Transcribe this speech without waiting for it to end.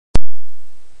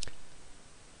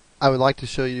I would like to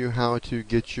show you how to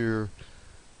get your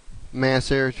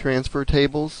mass air transfer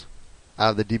tables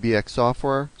out of the DBX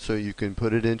software so you can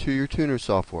put it into your tuner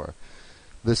software.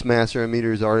 This mass air meter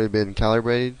has already been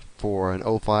calibrated for an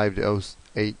 05 to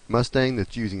 08 Mustang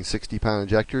that's using 60-pound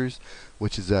injectors,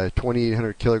 which is a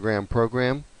 2,800 kilogram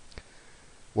program.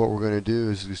 What we're going to do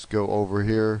is just go over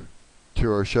here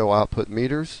to our show output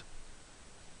meters,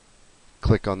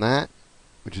 click on that,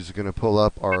 which is going to pull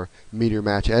up our meter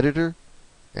match editor.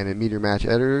 And in meter match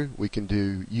editor we can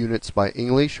do units by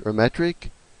English or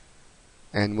metric,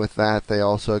 and with that they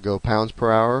also go pounds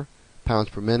per hour, pounds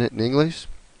per minute in English.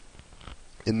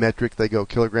 In metric they go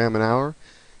kilogram an hour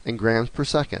and grams per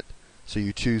second. So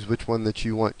you choose which one that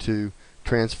you want to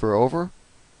transfer over.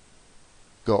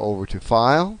 Go over to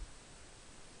File,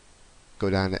 go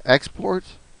down to Export,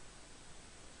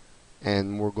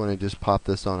 and we're going to just pop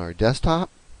this on our desktop.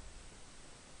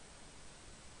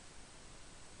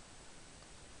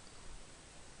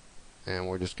 And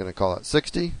we're just going to call it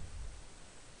 60.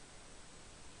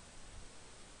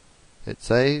 Hit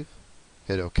save,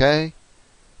 hit OK. As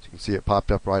you can see, it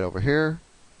popped up right over here.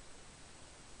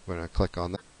 We're going to click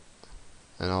on that,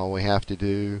 and all we have to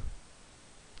do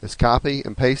is copy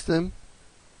and paste them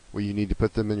where you need to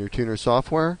put them in your tuner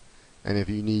software. And if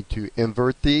you need to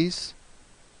invert these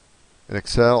in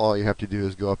Excel, all you have to do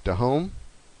is go up to Home,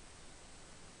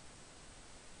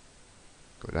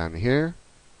 go down to here,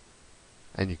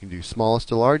 and you can do smallest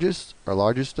to largest or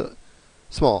largest to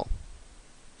small.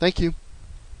 Thank you.